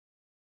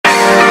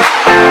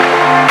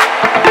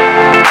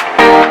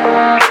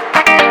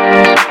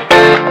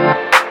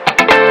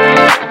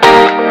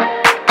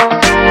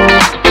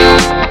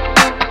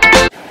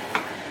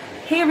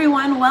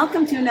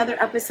another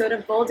episode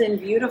of Bold and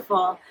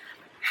Beautiful.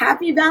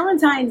 Happy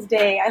Valentine's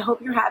Day. I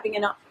hope you're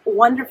having a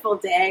wonderful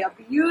day, a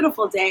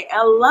beautiful day,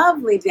 a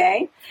lovely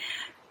day,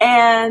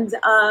 and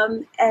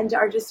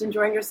are just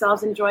enjoying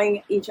yourselves,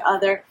 enjoying each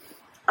other.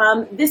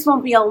 This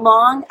won't be a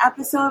long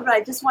episode, but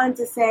I just wanted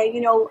to say,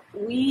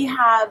 we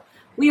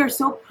are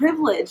so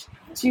privileged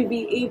to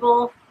be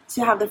able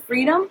to have the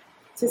freedom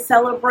to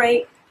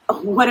celebrate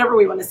whatever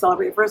we want to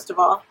celebrate, first of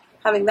all,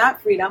 having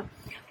that freedom.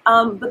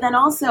 But then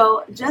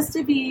also just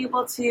to be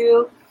able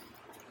to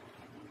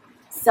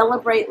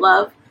celebrate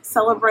love,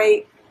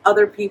 celebrate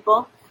other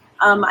people.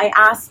 I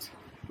asked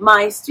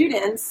my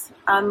students,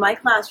 my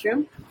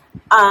classroom,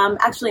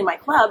 actually my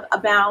club,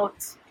 about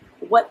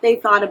what they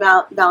thought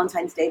about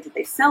Valentine's Day. Did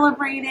they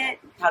celebrate it?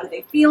 How did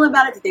they feel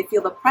about it? Did they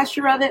feel the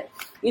pressure of it?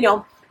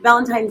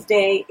 Valentine's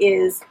Day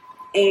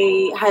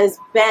has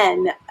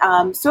been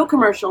so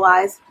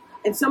commercialized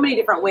in so many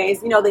different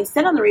ways. They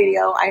said on the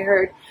radio, I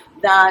heard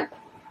that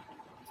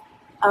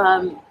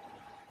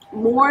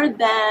more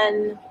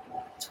than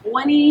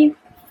 $25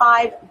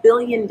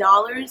 billion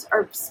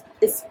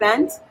is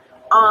spent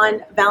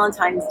on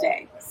Valentine's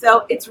Day.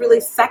 So it's really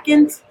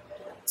second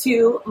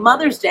to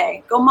Mother's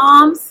Day. Go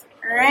moms,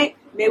 all right?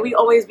 May we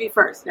always be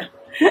first. No.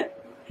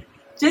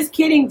 Just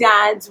kidding,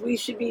 dads. We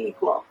should be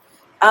equal.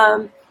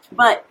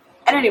 But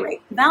at any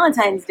rate,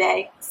 Valentine's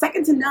Day,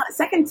 second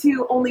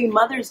to only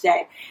Mother's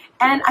Day.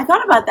 And I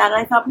thought about that, and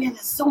I thought, man,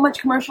 there's so much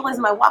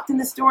commercialism. I walked in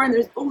the store, and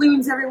there's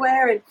balloons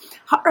everywhere, and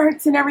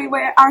arts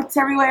everywhere,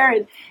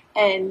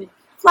 and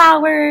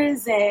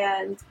flowers,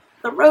 and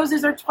the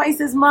roses are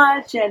twice as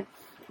much.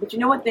 But you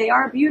know what? They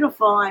are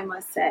beautiful, I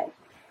must say.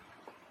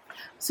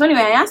 So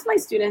anyway, I asked my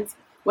students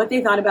what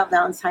they thought about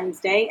Valentine's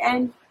Day,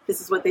 and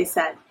this is what they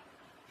said.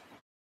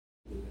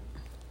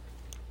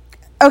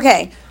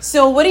 Okay,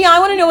 so I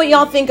want to know what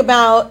y'all think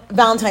about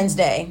Valentine's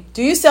Day.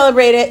 Do you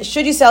celebrate it?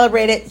 Should you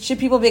celebrate it? Should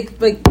people big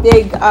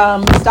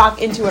stock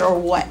into it, or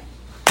what?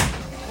 I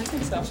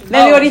think so.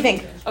 Maybe, what do you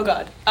think? Oh,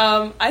 God.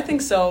 I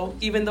think so.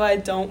 Even though I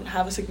don't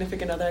have a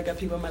significant other, I got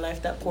people in my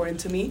life that pour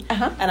into me,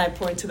 and I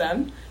pour into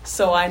them.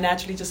 So I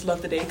naturally just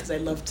love the day because I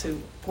love to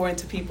pour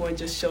into people and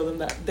just show them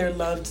that they're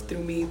loved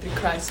through me, through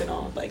Christ and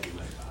all.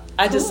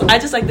 I just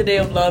like the day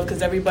of love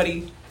because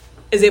everybody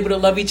is able to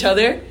love each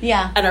other,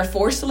 and are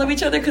forced to love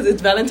each other because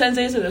it's Valentine's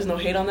Day, so there's no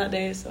hate on that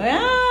day. So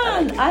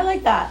I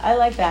like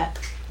that.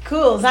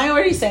 Cool. Zion,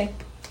 what do you say?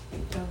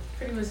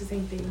 Pretty much the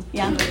same thing.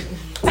 Yeah.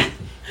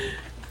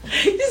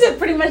 You said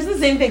pretty much the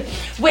same thing.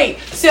 Wait,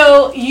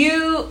 so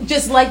you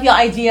just like the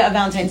idea of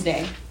Valentine's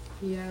Day?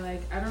 Yeah,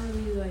 I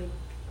don't really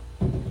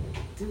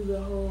do the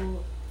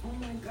whole, oh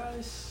my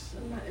gosh,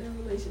 I'm not in a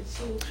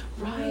relationship.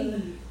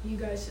 Right. You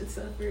guys should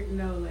suffer.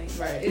 No,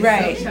 right.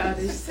 It's so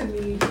childish to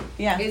me.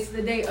 Yeah. It's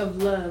the day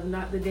of love,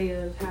 not the day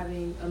of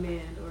having a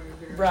man or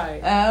a girl.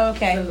 Right. Oh,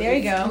 okay. So there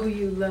you go. Who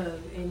you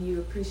love and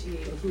you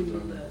appreciate who you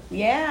love.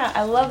 Yeah,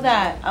 I love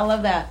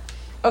that.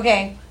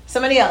 Okay,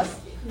 somebody else.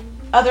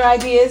 Other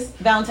ideas?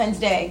 Valentine's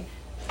Day.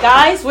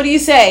 Guys, what do you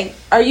say?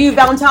 Are you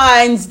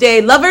Valentine's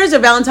Day lovers or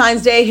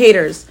Valentine's Day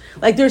haters?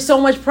 There's so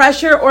much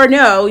pressure, or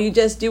no, you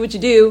just do what you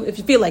do if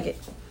you feel like it?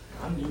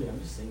 I'm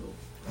just single.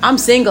 I'm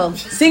single.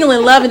 Single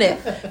and loving it.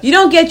 You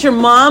don't get your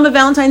mom a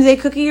Valentine's Day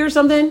cookie or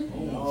something?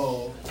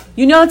 No.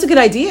 It's a good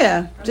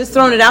idea. Just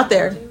throwing it out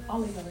there.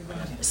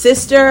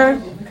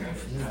 Sister?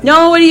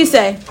 No, what do you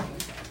say?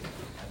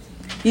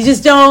 You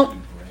just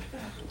don't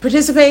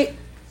participate?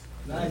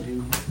 No, I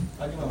do.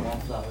 I give my mom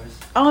flowers.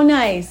 Oh,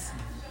 nice.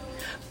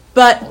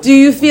 But do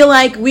you feel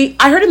like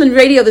I heard on the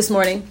radio this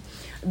morning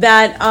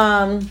that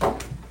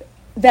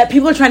that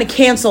people are trying to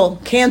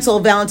cancel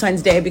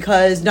Valentine's Day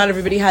because not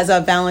everybody has a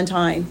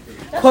Valentine.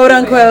 Quote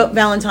unquote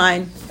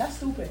Valentine. That's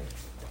stupid.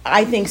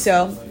 I think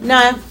so.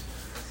 Nah.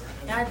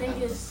 Yeah, I think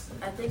it's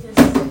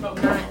not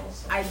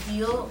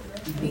ideal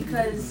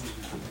because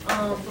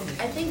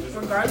I think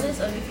regardless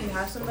of if you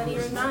have somebody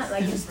or not,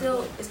 it's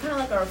kind of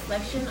like a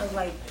reflection of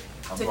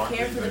to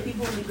care for the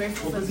people and be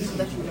grateful for the people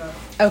that you love.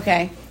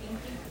 Okay.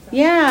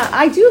 Yeah,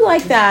 I do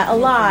like that a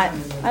lot.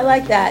 I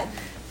like that.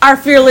 Our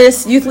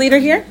fearless youth leader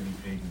here.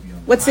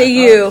 What say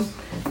you?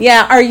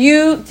 Yeah,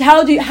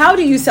 how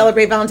do you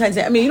celebrate Valentine's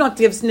Day? I mean, you don't have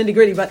to give us nitty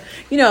gritty, but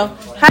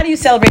how do you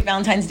celebrate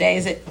Valentine's Day?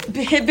 Is it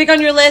big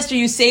on your list, or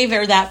you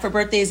savor that for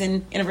birthdays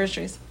and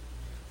anniversaries?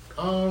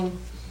 Me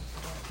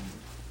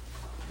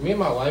and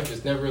my wife,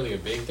 it's never really a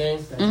big thing,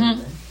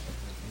 Mm-hmm.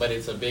 but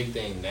it's a big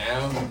thing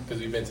now because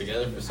we've been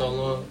together for so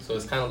long. So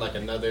it's kind of like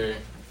another,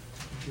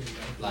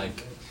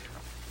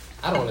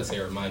 I don't want to say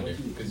a reminder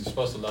because you're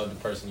supposed to love the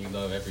person you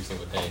love every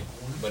single day,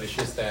 but it's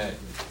just that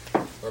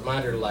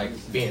reminder to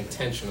be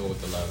intentional with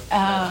the love,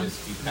 not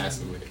just be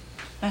passive with it.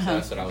 So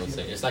that's what I would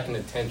say. It's like an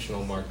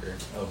intentional marker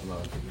of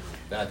love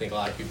that I think a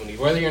lot of people need,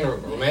 whether you're in a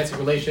romantic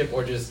relationship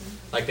or just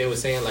like they were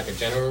saying, a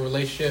general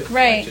relationship,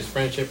 right? Just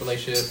friendship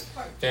relationship,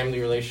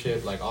 family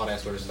relationship, all that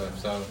sort of stuff.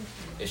 So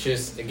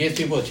it gives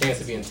people a chance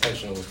to be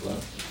intentional with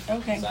love.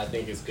 Okay. So I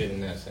think it's good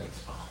in that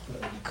sense.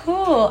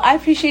 Cool. I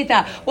appreciate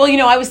that. Well,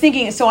 I was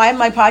thinking, so I have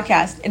my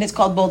podcast and it's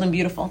called Bold and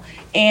Beautiful.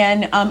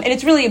 And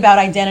it's really about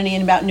identity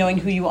and about knowing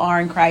who you are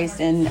in Christ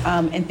and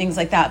things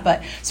like that.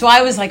 But so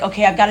I was like,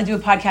 okay, I've got to do a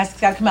podcast. It's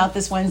got to come out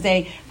this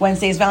Wednesday.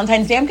 Wednesday is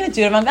Valentine's Day. I'm going to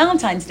do it on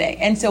Valentine's Day.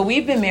 And so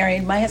we've been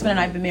married. My husband and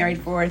I have been married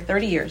for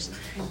 30 years.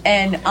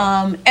 And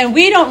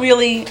we don't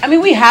really,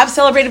 we have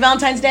celebrated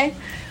Valentine's Day,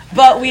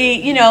 but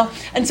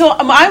and so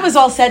I was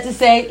all set to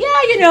say,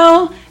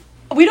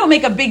 we don't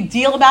make a big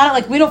deal about it.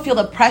 Like, we don't feel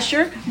the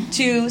pressure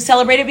to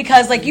celebrate it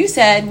because, like you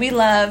said, we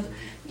love,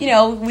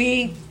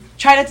 we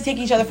try not to take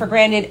each other for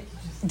granted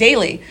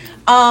daily.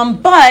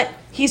 But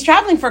he's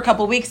traveling for a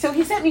couple weeks, so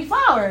he sent me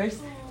flowers.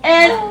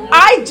 And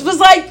I was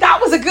like, that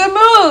was a good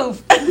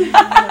move.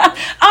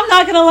 I'm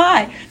not going to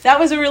lie. That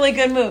was a really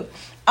good move.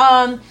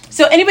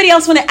 So anybody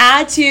else want to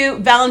add to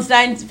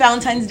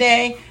Valentine's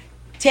Day?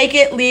 Take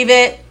it, leave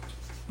it.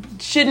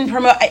 Shouldn't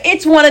promote.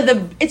 It's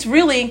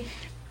really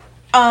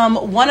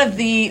one of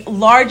the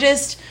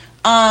largest,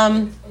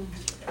 the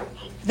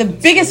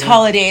biggest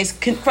holidays of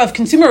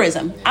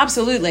consumerism.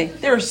 Absolutely.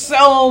 There's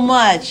so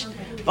much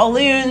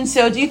balloons.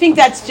 So do you think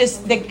that's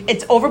just,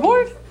 it's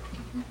overboard?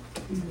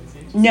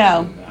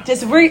 No.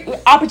 Just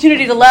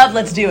opportunity to love,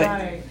 let's do it.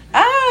 Right.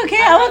 Oh,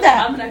 okay, I love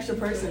that. I'm an extra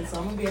person, so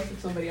I'm going to be extra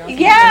for somebody else.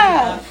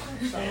 Yeah.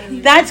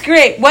 That's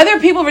great. Whether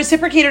people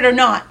reciprocate it or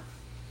not.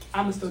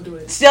 I'm going to still do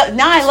it.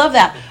 I love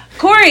that.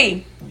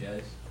 Corey.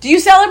 Yes. Do you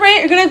celebrate?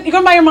 You're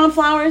gonna buy your mom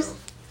flowers?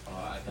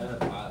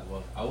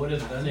 I would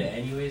have done it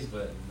anyways,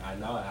 but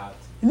now I have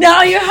to.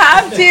 No, you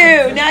have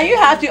to. Now you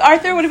have to.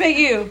 Arthur, what about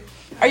you?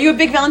 Are you a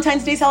big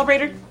Valentine's Day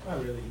celebrator?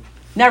 Not really.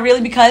 Not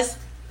really, because?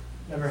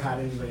 Never had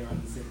anybody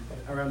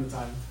around the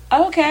time.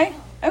 Oh,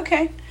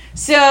 okay.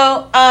 So,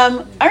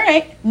 all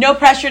right. No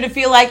pressure to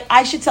feel like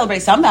I should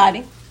celebrate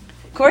somebody.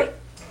 Corey?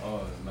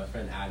 Oh, my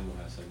friend Adam will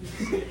have something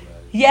to say about it.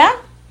 Yeah?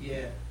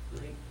 Yeah,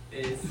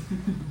 it's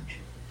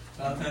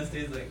Valentine's Day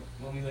is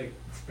when we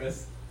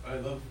express our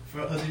love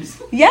for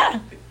others. Yeah.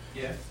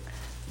 Yeah.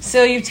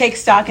 So you take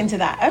stock into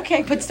that.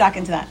 Okay, put stock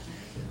into that.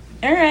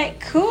 All right,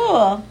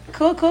 cool.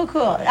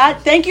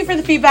 Thank you for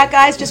the feedback,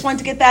 guys. Just wanted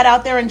to get that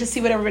out there and just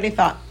see what everybody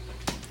thought.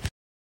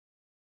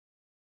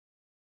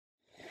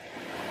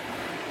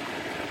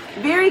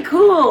 Very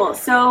cool.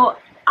 So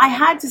I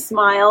had to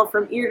smile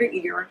from ear to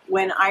ear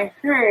when I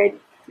heard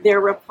their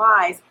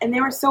replies, and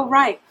they were so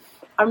right.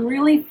 I'm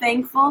really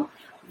thankful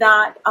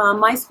that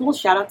my school,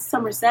 shout out to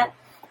Somerset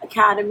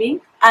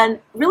Academy, and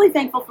really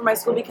thankful for my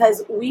school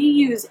because we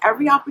use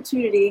every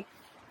opportunity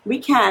we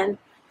can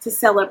to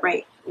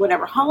celebrate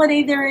whatever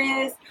holiday there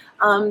is,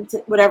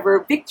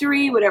 whatever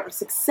victory, whatever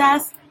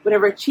success,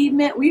 whatever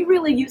achievement. We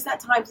really use that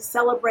time to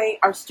celebrate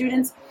our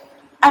students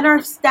and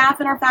our staff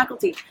and our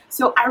faculty.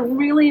 So I'm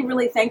really,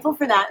 really thankful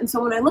for that. And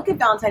so when I look at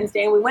Valentine's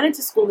Day, and we went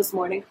into school this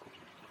morning,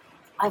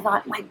 I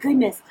thought, my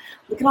goodness,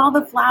 look at all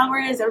the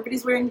flowers.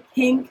 Everybody's wearing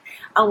pink.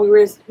 We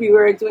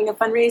were doing a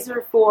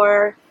fundraiser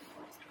for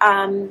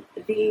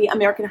the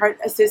American Heart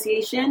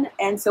Association,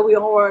 and so we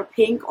all wore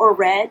pink or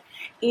red,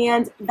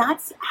 and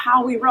that's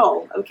how we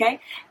roll,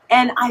 okay?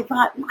 And I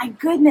thought, my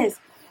goodness,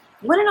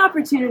 what an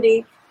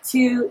opportunity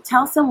to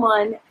tell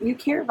someone you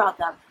care about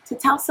them, to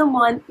tell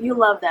someone you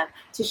love them,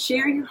 to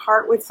share your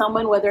heart with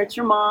someone, whether it's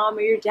your mom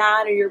or your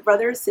dad or your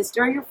brother or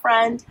sister or your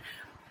friend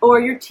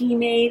or your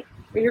teammate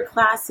or your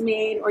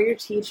classmate or your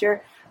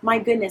teacher. My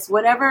goodness,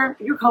 whatever,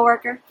 your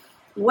coworker,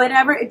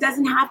 whatever, it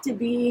doesn't have to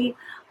be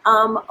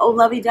oh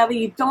lovey-dovey.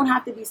 You don't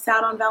have to be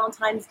sad on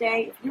Valentine's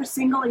Day. If you're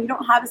single and you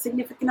don't have a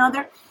significant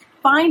other,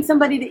 find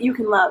somebody that you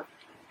can love.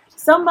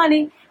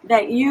 Somebody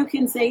that you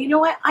can say, you know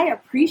what, I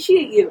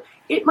appreciate you.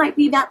 It might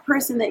be that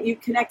person that you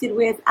connected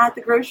with at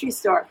the grocery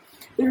store.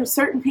 There are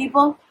certain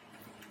people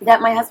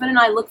that my husband and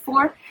I look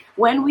for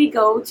when we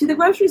go to the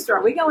grocery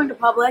store. We go into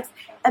Publix,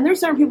 and there's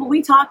certain people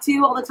we talk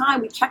to all the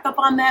time. We check up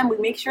on them. We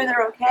make sure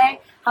they're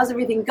okay. How's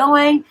everything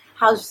going?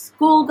 How's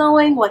school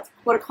going? What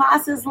are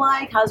classes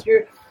like? How's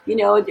your,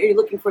 are you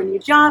looking for a new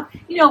job?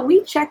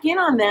 We check in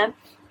on them,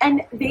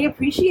 and they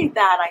appreciate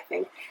that, I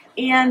think.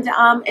 And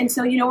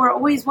so, we're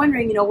always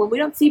wondering, when we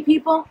don't see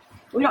people,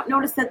 we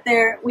notice that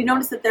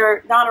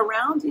they're not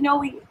around,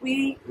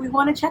 we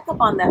want to check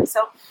up on them.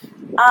 So,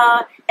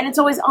 and it's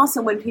always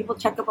awesome when people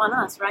check up on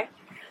us, right?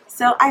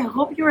 So I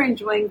hope you're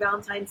enjoying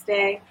Valentine's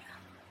Day.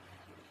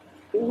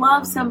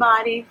 Love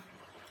somebody,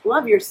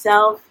 love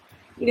yourself.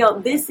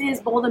 This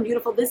is Bold and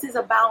Beautiful. This is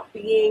about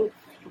being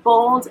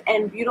bold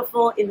and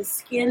beautiful in the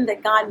skin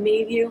that God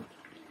made you,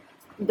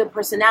 the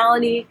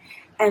personality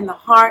and the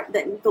heart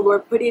that the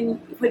Lord put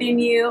in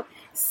you.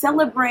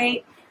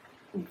 Celebrate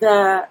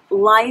the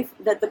life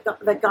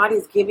that God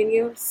has given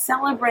you.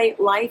 Celebrate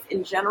life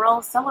in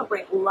general.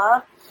 Celebrate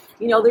love.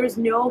 There's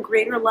no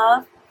greater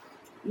love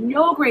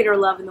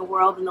in the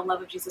world than the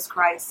love of Jesus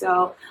Christ.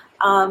 So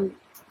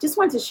just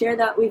wanted to share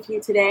that with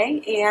you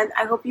today, and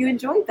I hope you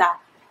enjoyed that.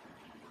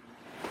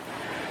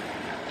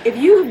 If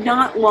you have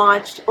not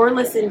watched or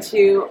listened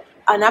to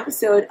an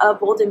episode of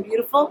Bold and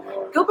Beautiful,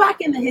 go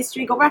back in the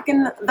history, go back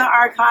in the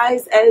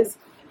archives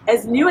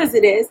as new as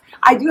it is.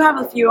 I do have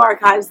a few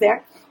archives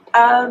there.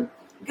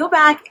 go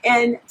back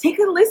and take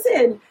a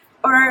listen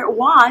or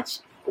watch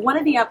one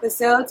of the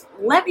episodes.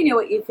 Let me know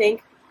what you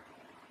think.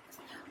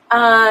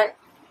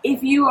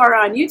 If you are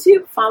on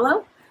YouTube,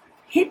 follow.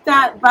 Hit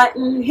that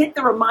button, hit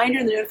the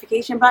reminder, the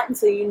notification button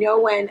so you know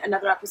when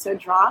another episode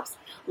drops.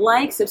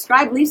 Like,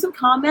 subscribe, leave some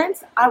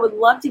comments. I would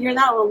love to hear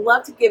that. I would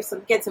love to get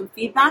some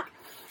feedback.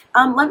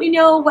 Let me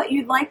know what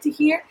you'd like to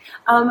hear.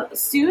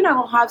 Soon I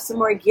will have some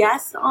more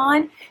guests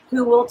on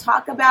who will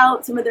talk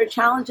about some of their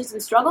challenges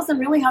and struggles and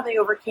really how they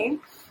overcame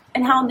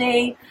and how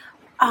they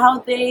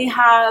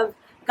have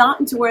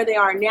gotten to where they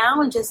are now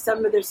and just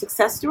some of their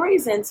success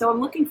stories. And so I'm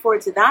looking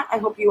forward to that. I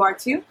hope you are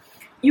too.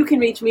 You can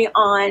reach me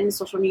on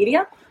social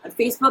media, on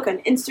Facebook, on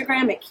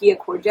Instagram at Kia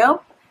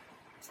Cordeaux,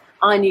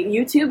 on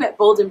YouTube at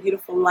Bold and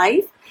Beautiful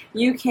Life.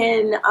 You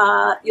can,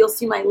 you'll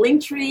see my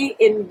link tree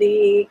in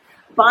the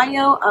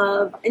bio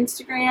of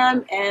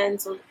Instagram and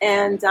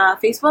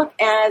Facebook,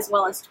 as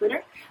well as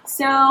Twitter.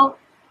 So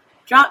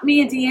drop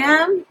me a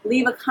DM,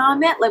 leave a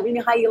comment, let me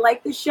know how you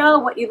like the show,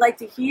 what you'd like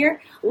to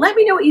hear. Let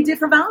me know what you did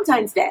for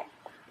Valentine's Day.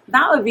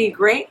 That would be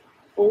great.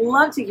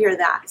 Love to hear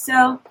that.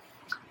 So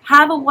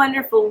have a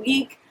wonderful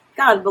week.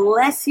 God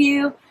bless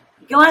you.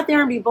 Go out there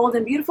and be bold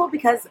and beautiful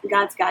because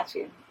God's got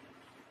you.